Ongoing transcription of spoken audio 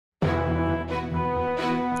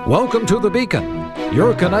Welcome to The Beacon,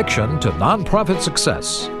 your connection to nonprofit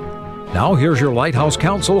success. Now here's your Lighthouse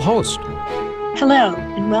Council host. Hello,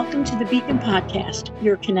 and welcome to the Beacon Podcast,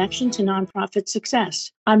 your connection to nonprofit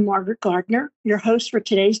success. I'm Margaret Gardner, your host for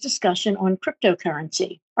today's discussion on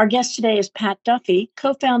cryptocurrency. Our guest today is Pat Duffy,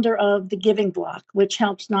 co-founder of The Giving Block, which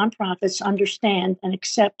helps nonprofits understand and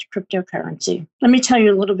accept cryptocurrency. Let me tell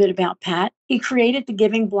you a little bit about Pat. He created The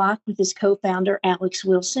Giving Block with his co-founder, Alex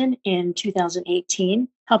Wilson, in 2018,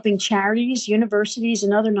 helping charities, universities,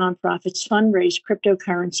 and other nonprofits fundraise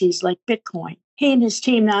cryptocurrencies like Bitcoin. He and his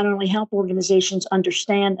team not only help organizations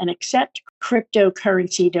understand and accept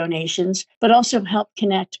cryptocurrency donations, but also help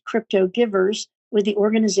connect crypto givers with the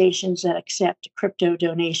organizations that accept crypto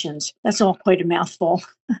donations. That's all quite a mouthful.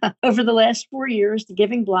 Over the last 4 years, the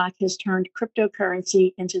Giving Block has turned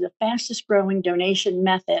cryptocurrency into the fastest growing donation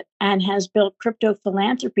method and has built crypto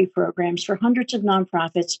philanthropy programs for hundreds of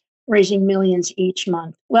nonprofits, raising millions each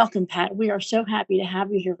month. Welcome, Pat. We are so happy to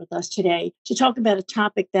have you here with us today to talk about a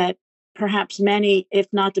topic that perhaps many, if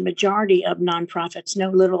not the majority of nonprofits know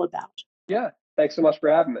little about. Yeah, thanks so much for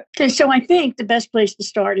having me. Okay, so I think the best place to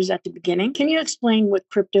start is at the beginning. Can you explain what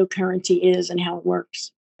cryptocurrency is and how it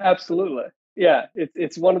works? Absolutely. Yeah,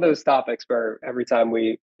 it's one of those topics where every time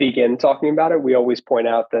we begin talking about it, we always point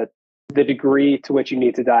out that the degree to which you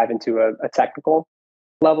need to dive into a technical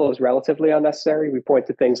level is relatively unnecessary. We point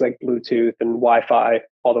to things like Bluetooth and Wi-Fi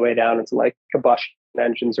all the way down into like combustion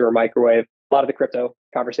engines or a microwave. A lot of the crypto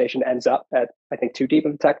conversation ends up at, I think, too deep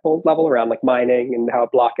of a technical level around like mining and how a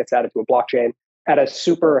block gets added to a blockchain. At a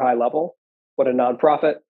super high level, what a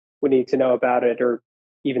nonprofit would need to know about it, or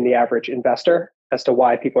even the average investor, as to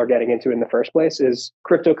why people are getting into it in the first place, is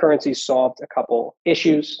cryptocurrency solved a couple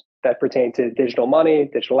issues that pertain to digital money,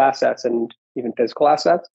 digital assets, and even physical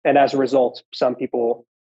assets. And as a result, some people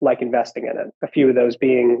like investing in it. A few of those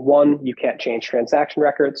being, one, you can't change transaction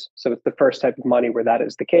records. So it's the first type of money where that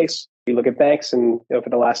is the case. You look at banks, and over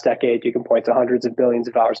the last decade, you can point to hundreds of billions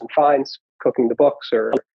of dollars in fines, cooking the books,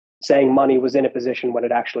 or saying money was in a position when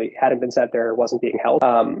it actually hadn't been sent there or wasn't being held.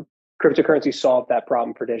 Cryptocurrency solved that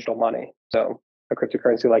problem for digital money. So a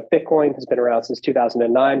cryptocurrency like Bitcoin has been around since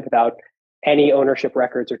 2009 without any ownership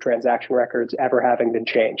records or transaction records ever having been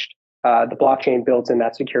changed. The blockchain builds in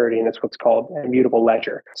that security, and it's what's called an immutable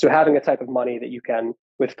ledger. So having a type of money that you can,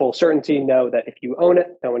 with full certainty, know that if you own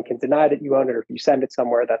it, no one can deny that you own it, or if you send it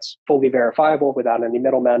somewhere that's fully verifiable without any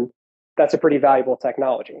middlemen, that's a pretty valuable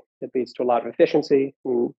technology. It leads to a lot of efficiency,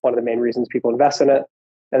 and one of the main reasons people invest in it.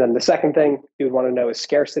 And then the second thing you would want to know is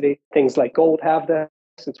scarcity. Things like gold have this.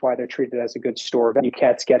 It's why they're treated as a good store. You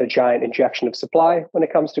can't get a giant injection of supply when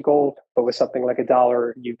it comes to gold, but with something like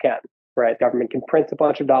 $1, you can. Right? Government can print a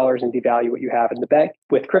bunch of dollars and devalue what you have in the bank.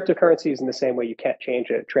 With cryptocurrencies, in the same way you can't change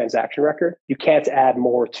a transaction record, you can't add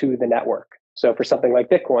more to the network. So for something like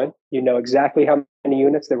Bitcoin, you know exactly how many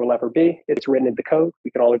units there will ever be. It's written in the code.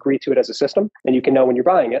 We can all agree to it as a system. And you can know when you're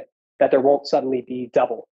buying it that there won't suddenly be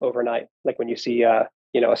double overnight, like when you see a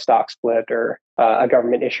stock split or a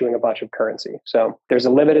government issuing a bunch of currency. So there's a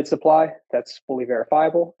limited supply that's fully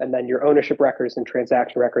verifiable. And then your ownership records and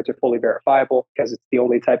transaction records are fully verifiable because it's the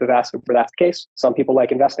only type of asset where that's the case. Some people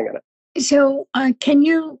like investing in it. So can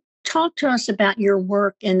you talk to us about your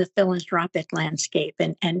work in the philanthropic landscape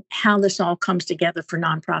and how this all comes together for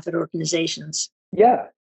nonprofit organizations? Yeah,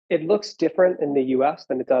 it looks different in the US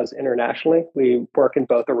than it does internationally. We work in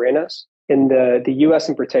both arenas. In the US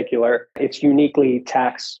in particular, it's uniquely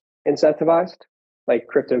tax incentivized, like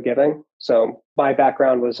crypto giving. So my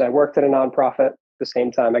background was I worked at a nonprofit. At the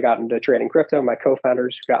same time, I got into trading crypto. My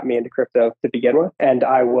co-founders got me into crypto to begin with. And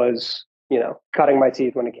I was, cutting my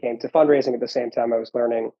teeth when it came to fundraising. At the same time, I was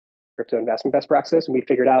learning crypto investment best practices. And we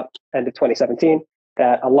figured out end of 2017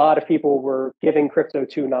 that a lot of people were giving crypto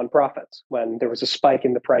to nonprofits when there was a spike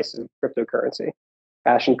in the price of cryptocurrency.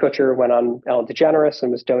 Ashton Kutcher went on Ellen DeGeneres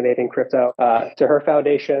and was donating crypto to her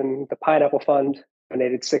foundation. The Pineapple Fund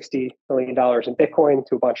donated $60 million in Bitcoin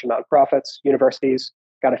to a bunch of nonprofits. Universities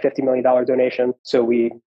got a $50 million donation. So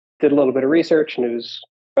we did a little bit of research, and it was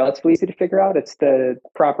relatively easy to figure out. It's the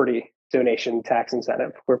property donation tax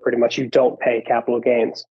incentive, where pretty much you don't pay capital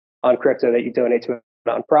gains on crypto that you donate to a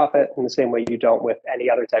nonprofit in the same way you don't with any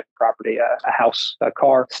other type of property, a house, a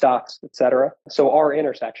car, stocks, etc. So our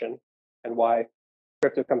intersection, and why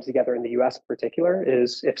crypto comes together in the US in particular,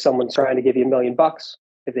 is if someone's trying to give you $1 million,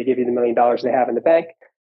 if they give you the $1 million they have in the bank,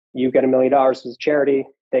 you get $1 million as a charity,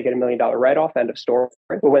 they get $1 million write-off, end of story.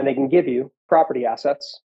 But when they can give you property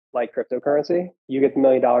assets like cryptocurrency. You get the $1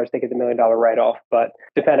 million, they get the $1 million write-off. But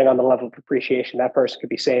depending on the level of appreciation, that person could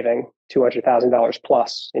be saving $200,000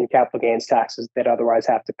 plus in capital gains taxes they'd otherwise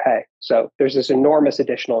have to pay. So there's this enormous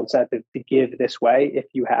additional incentive to give this way if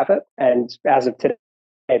you have it. And as of today,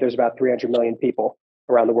 there's about 300 million people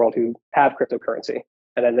around the world who have cryptocurrency.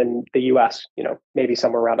 And then in the US, maybe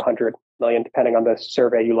somewhere around 100 million, depending on the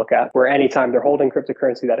survey you look at, where anytime they're holding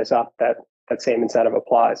cryptocurrency that is up, that same incentive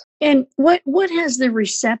applies. And what has the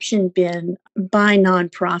reception been by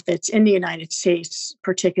nonprofits in the United States,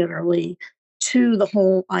 particularly, to the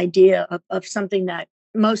whole idea of something that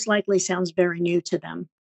most likely sounds very new to them?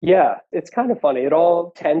 Yeah, it's kind of funny. It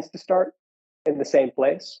all tends to start in the same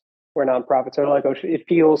place where nonprofits are like, oh, it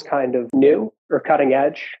feels kind of new or cutting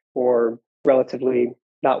edge or relatively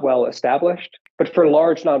not well established. But for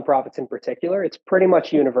large nonprofits in particular, it's pretty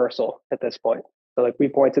much universal at this point. So like we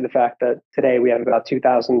point to the fact that today we have about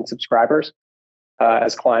 2,000 subscribers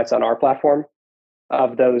as clients on our platform.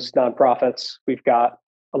 Of those nonprofits, we've got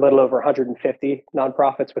a little over 150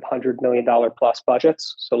 nonprofits with $100 million plus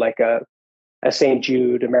budgets. So like a St.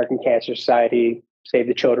 Jude, American Cancer Society, Save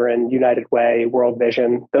the Children, United Way, World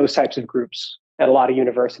Vision, those types of groups. And a lot of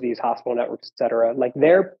universities, hospital networks, et cetera. Like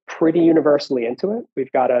they're pretty universally into it.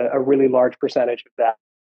 We've got a really large percentage of that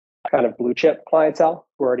kind of blue chip clientele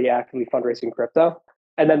who are already actively fundraising crypto.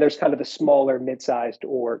 And then there's kind of the smaller mid-sized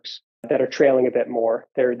orgs that are trailing a bit more.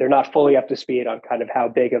 They're not fully up to speed on kind of how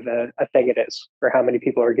big of a thing it is or how many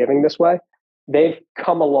people are giving this way. They've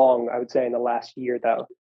come along, I would say, in the last year, though,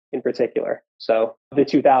 in particular. So the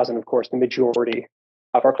 2,000, of course, the majority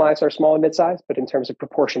of our clients are small and mid-sized, but in terms of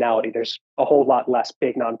proportionality, there's a whole lot less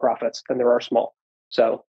big nonprofits than there are small.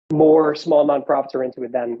 So more small nonprofits are into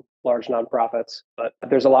it than large nonprofits, but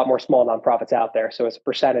there's a lot more small nonprofits out there. So as a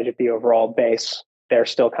percentage of the overall base, they're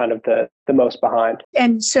still kind of the most behind.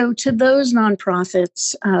 And so to those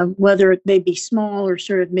nonprofits, whether they be small or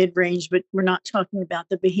sort of mid-range, but we're not talking about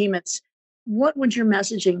the behemoths, what would your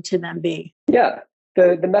messaging to them be? Yeah,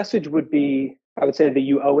 the message would be, I would say that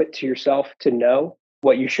you owe it to yourself to know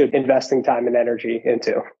what you should investing time and energy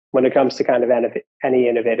into when it comes to kind of any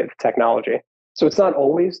innovative technology. So it's not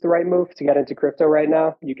always the right move to get into crypto right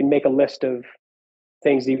now. You can make a list of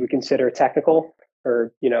things that you would consider technical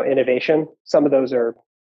or, innovation. Some of those are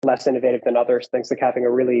less innovative than others. Things like having a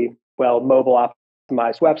really well mobile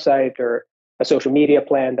optimized website or a social media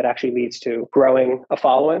plan that actually leads to growing a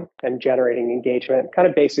following and generating engagement, kind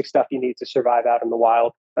of basic stuff you need to survive out in the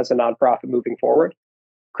wild as a nonprofit moving forward.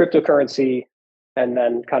 Cryptocurrency, and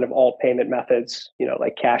then kind of all payment methods,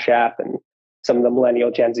 like Cash App and some of the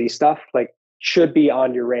millennial Gen Z stuff, like should be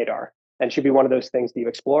on your radar and should be one of those things that you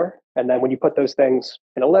explore. And then when you put those things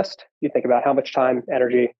in a list, you think about how much time,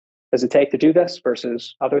 energy does it take to do this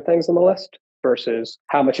versus other things on the list versus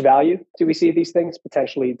how much value do we see these things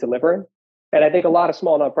potentially delivering. And I think a lot of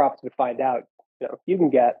small nonprofits would find out, you can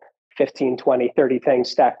get 15, 20, 30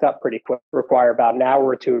 things stacked up pretty quick, require about an hour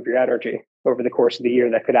or two of your energy over the course of the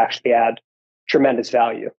year that could actually add tremendous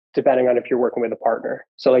value, depending on if you're working with a partner.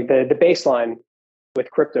 So like the baseline with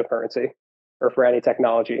cryptocurrency or for any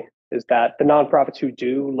technology is that the nonprofits who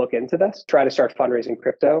do look into this, try to start fundraising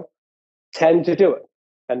crypto, tend to do it.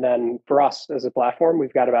 And then for us as a platform,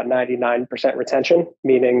 we've got about 99% retention,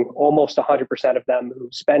 meaning almost 100% of them who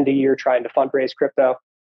spend a year trying to fundraise crypto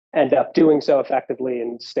end up doing so effectively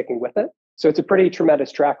and sticking with it. So it's a pretty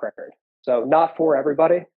tremendous track record. So not for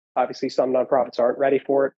everybody. Obviously, some nonprofits aren't ready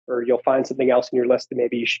for it, or you'll find something else in your list that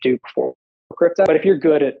maybe you should do before crypto. But if you're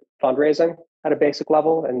good at fundraising at a basic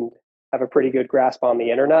level and have a pretty good grasp on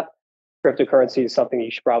the internet, cryptocurrency is something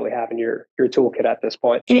you should probably have in your toolkit at this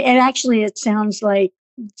point. And actually, it sounds like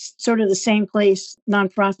sort of the same place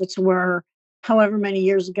nonprofits were however many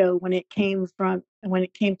years ago when it came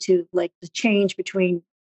to like the change between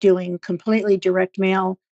doing completely direct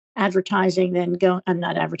mail advertising, then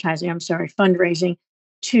fundraising,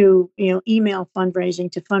 to email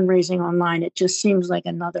fundraising to fundraising online. It just seems like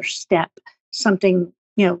another step, something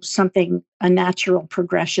a natural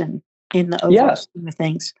progression in the overall scheme of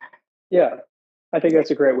things. Yeah, I think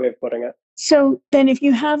that's a great way of putting it. So then if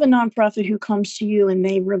you have a nonprofit who comes to you and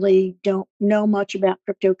they really don't know much about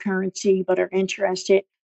cryptocurrency but are interested,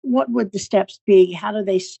 what would the steps be? How do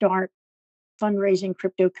they start fundraising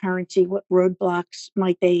cryptocurrency? What roadblocks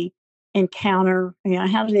might they encounter?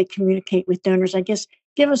 How do they communicate with donors? I guess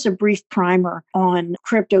give us a brief primer on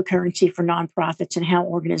cryptocurrency for nonprofits and how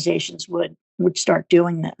organizations would start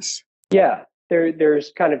doing this. Yeah,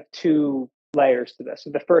 there's kind of two layers to this. So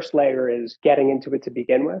the first layer is getting into it to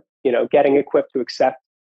begin with, getting equipped to accept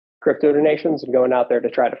crypto donations and going out there to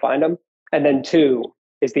try to find them. And then two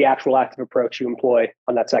is the actual active approach you employ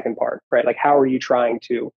on that second part, right? Like how are you trying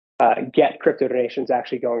to get crypto donations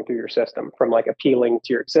actually going through your system, from like appealing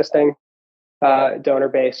to your existing donor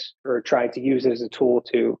base or trying to use it as a tool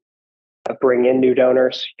to bring in new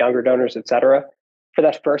donors, younger donors, et cetera. For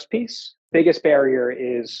that first piece, biggest barrier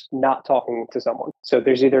is not talking to someone. So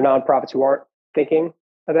there's either nonprofits who aren't thinking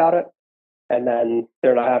about it, and then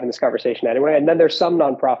they're not having this conversation anyway. And then there's some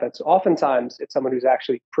nonprofits, oftentimes it's someone who's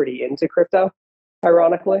actually pretty into crypto,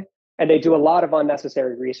 ironically, and they do a lot of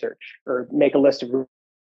unnecessary research or make a list of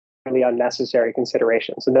really unnecessary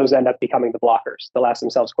considerations. And those end up becoming the blockers. They'll ask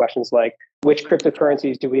themselves questions like, which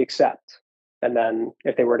cryptocurrencies do we accept? And then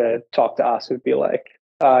if they were to talk to us, it would be like,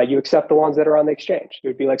 you accept the ones that are on the exchange. It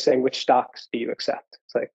would be like saying, which stocks do you accept?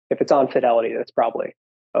 It's like, if it's on Fidelity, that's probably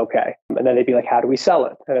okay. And then they'd be like, how do we sell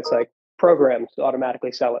it? And it's like, programs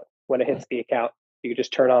automatically sell it. When it hits the account, you can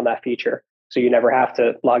just turn on that feature. So you never have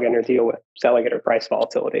to log in or deal with selling it or price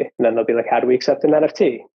volatility. And then they'll be like, how do we accept an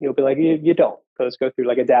NFT? You'll be like, you don't. Those go through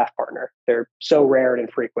like a DAF partner. They're so rare and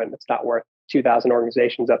infrequent, it's not worth 2,000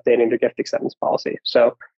 organizations updating their gift acceptance policy.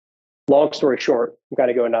 So long story short, I'm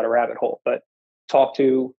kind of going down a rabbit hole, but talk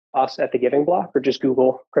to us at the Giving Block or just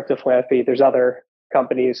Google crypto philanthropy. There's other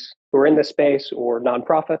companies who are in this space or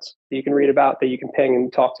nonprofits that you can read about, that you can ping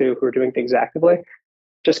and talk to, who are doing things actively.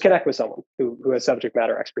 Just connect with someone who has subject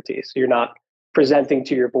matter expertise. So you're not presenting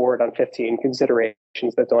to your board on 15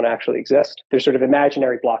 considerations that don't actually exist. There's sort of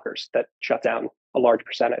imaginary blockers that shut down a large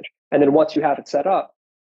percentage. And then once you have it set up,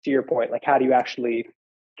 to your point, like how do you actually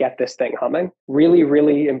get this thing humming? Really,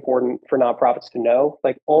 really important for nonprofits to know,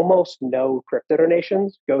 like almost no crypto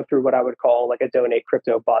donations go through what I would call like a donate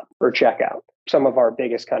crypto button or checkout. Some of our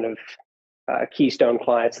biggest kind of keystone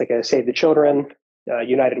clients, like Save the Children,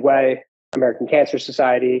 United Way, American Cancer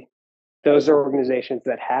Society, those are organizations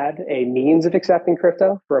that had a means of accepting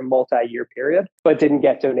crypto for a multi-year period, but didn't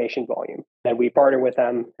get donation volume. And we partnered with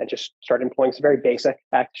them and just started employing some very basic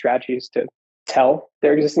active strategies to tell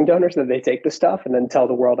their existing donors that they take this stuff, and then tell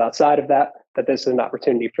the world outside of that that this is an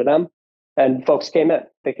opportunity for them. And folks came in.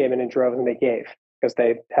 They came in droves and they gave because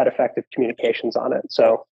they had effective communications on it.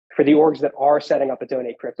 So for the orgs that are setting up a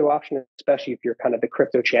donate crypto option, especially if you're kind of the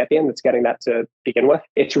crypto champion that's getting that to begin with,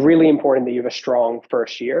 it's really important that you have a strong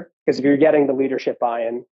first year. Because if you're getting the leadership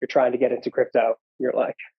buy-in, you're trying to get into crypto, you're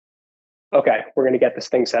like, okay, we're going to get this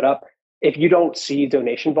thing set up. If you don't see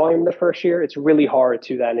donation volume the first year, it's really hard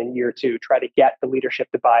to then in year two try to get the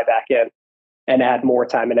leadership to buy back in and add more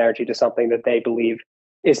time and energy to something that they believe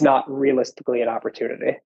is not realistically an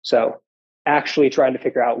opportunity. So actually trying to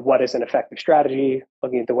figure out what is an effective strategy,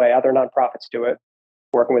 looking at the way other nonprofits do it,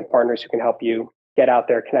 working with partners who can help you get out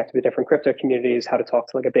there, connect with different crypto communities, how to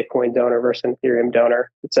talk to like a Bitcoin donor versus an Ethereum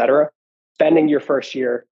donor, et cetera. Spending your first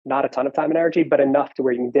year, not a ton of time and energy, but enough to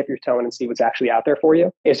where you can dip your toe in and see what's actually out there for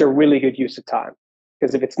you, is a really good use of time.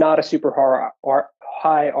 Because if it's not a super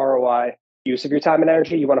high ROI use of your time and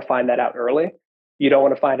energy, you want to find that out early. You don't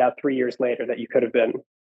want to find out 3 years later that you could have been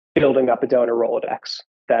building up a donor Rolodex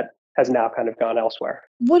that has now kind of gone elsewhere.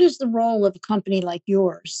 What is the role of a company like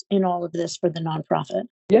yours in all of this for the nonprofit?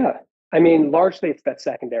 Yeah. I mean, largely it's that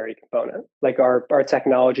secondary component. Like our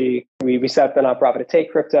technology, we set up the nonprofit to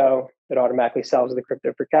take crypto. It automatically sells the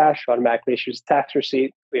crypto for cash, automatically issues a tax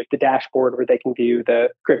receipt. We have the dashboard where they can view the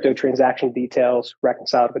crypto transaction details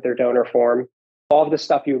reconciled with their donor form. All of the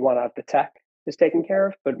stuff you would want out of the tech is taken care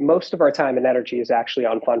of, but most of our time and energy is actually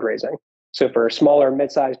on fundraising. So for smaller,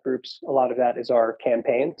 mid-sized groups, a lot of that is our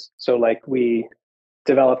campaigns. So like we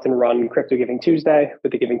developed and run Crypto Giving Tuesday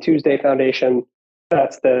with the Giving Tuesday Foundation.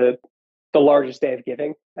 That's the largest day of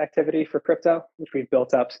giving activity for crypto, which we've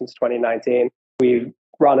built up since 2019. We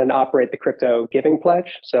run and operate the Crypto Giving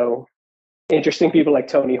Pledge. So interesting people like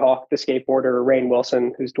Tony Hawk, the skateboarder, or Rainn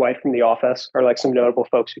Wilson, who's Dwight from The Office, are like some notable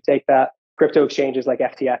folks who take that. Crypto exchanges like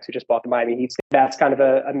FTX, who just bought the Miami Heat. That's kind of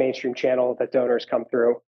a mainstream channel that donors come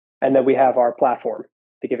through. And then we have our platform,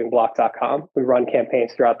 thegivingblock.com. We run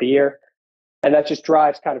campaigns throughout the year. And that just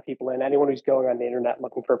drives kind of people in. Anyone who's going on the internet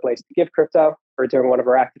looking for a place to give crypto or during one of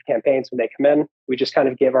our active campaigns when they come in, we just kind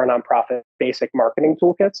of give our nonprofit basic marketing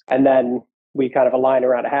toolkits. And then we kind of align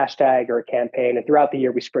around a hashtag or a campaign. And throughout the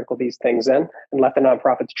year, we sprinkle these things in and let the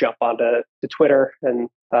nonprofits jump onto Twitter and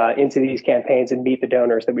into these campaigns and meet the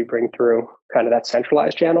donors that we bring through kind of that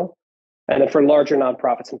centralized channel. And then for larger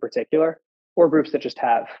nonprofits in particular, or groups that just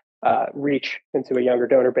have reach into a younger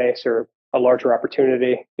donor base or a larger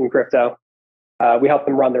opportunity in crypto, we help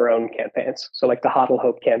them run their own campaigns. So like the Hodl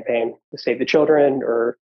Hope campaign to Save the Children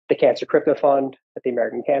or the Cancer Crypto Fund at the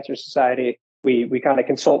American Cancer Society. We kind of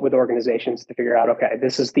consult with organizations to figure out, okay,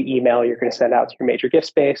 this is the email you're going to send out to your major gift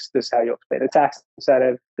space. This is how you'll pay the tax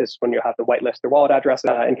incentive. This is when you'll have to whitelist their wallet address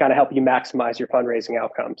and kind of help you maximize your fundraising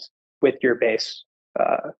outcomes with your base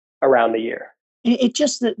around the year. It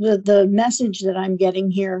just the message that I'm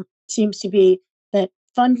getting here seems to be that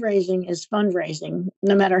fundraising is fundraising,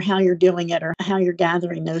 no matter how you're doing it or how you're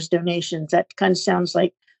gathering those donations. That kind of sounds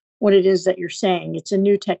like what it is that you're saying. It's a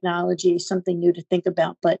new technology, something new to think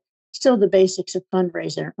about, but still the basics of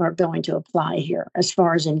fundraising are going to apply here as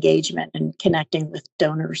far as engagement and connecting with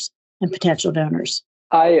donors and potential donors.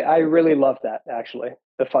 I really love that, actually,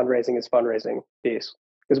 the fundraising is fundraising piece,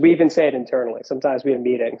 because we even say it internally. Sometimes we have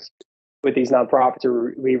meetings with these nonprofits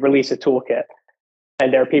or we release a toolkit,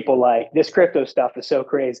 and there are people like, this crypto stuff is so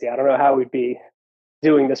crazy. I don't know how we'd be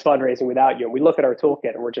doing this fundraising without you. And we look at our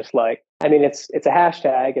toolkit and we're just like, I mean, it's a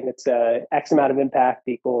hashtag and it's X amount of impact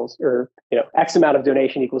equals, or, X amount of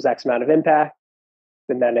donation equals X amount of impact.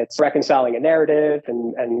 And then it's reconciling a narrative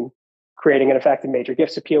and creating an effective major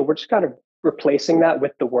gifts appeal. We're just kind of replacing that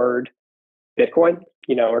with the word Bitcoin,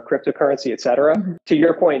 or cryptocurrency, et cetera. Mm-hmm. To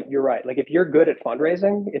your point, you're right. Like, if you're good at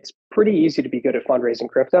fundraising, it's pretty easy to be good at fundraising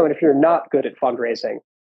crypto. And if you're not good at fundraising,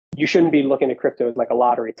 you shouldn't be looking at crypto as like a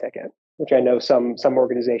lottery ticket, which I know some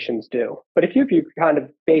organizations do. But if you have your kind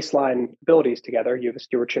of baseline abilities together, you have a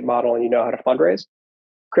stewardship model and you know how to fundraise,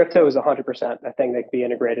 crypto is 100% a thing that can be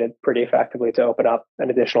integrated pretty effectively to open up an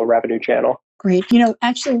additional revenue channel. Great.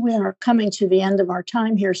 Actually, we are coming to the end of our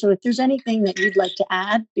time here. So if there's anything that you'd like to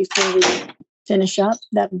add before we finish up,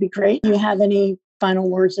 that would be great. Do you have any final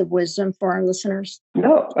words of wisdom for our listeners?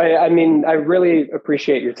 No, I mean, I really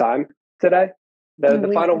appreciate your time today.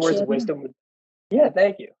 The final words of wisdom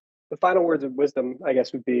thank you. The final words of wisdom, I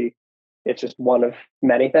guess, would be, it's just one of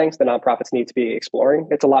many things the nonprofits need to be exploring.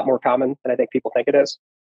 It's a lot more common than I think people think it is.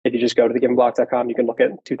 If you just go to thegivingblocks.com, you can look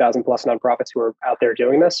at 2,000 plus nonprofits who are out there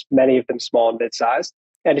doing this, many of them small and mid-sized.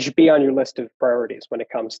 And it should be on your list of priorities when it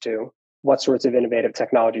comes to what sorts of innovative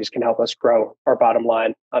technologies can help us grow our bottom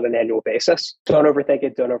line on an annual basis. Don't overthink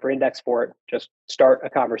it. Don't over-index for it. Just start a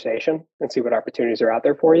conversation and see what opportunities are out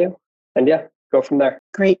there for you. And go from there.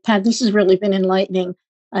 Great, Pat. This has really been enlightening.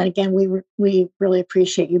 And again, we really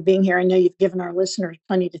appreciate you being here. I know you've given our listeners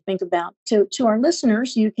plenty to think about. So to our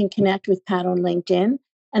listeners, you can connect with Pat on LinkedIn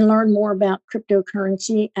and learn more about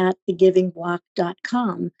cryptocurrency at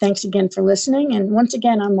thegivingBlock.com. Thanks again for listening. And once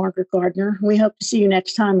again, I'm Margaret Gardner. We hope to see you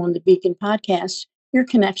next time on the Beacon Podcast, your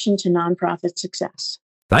connection to nonprofit success.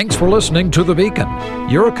 Thanks for listening to The Beacon,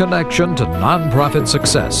 your connection to nonprofit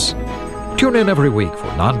success. Tune in every week for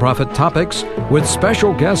nonprofit topics with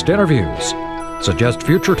special guest interviews. Suggest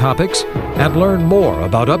future topics and learn more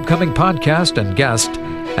about upcoming podcasts and guests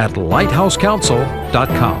at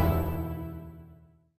lighthousecouncil.com.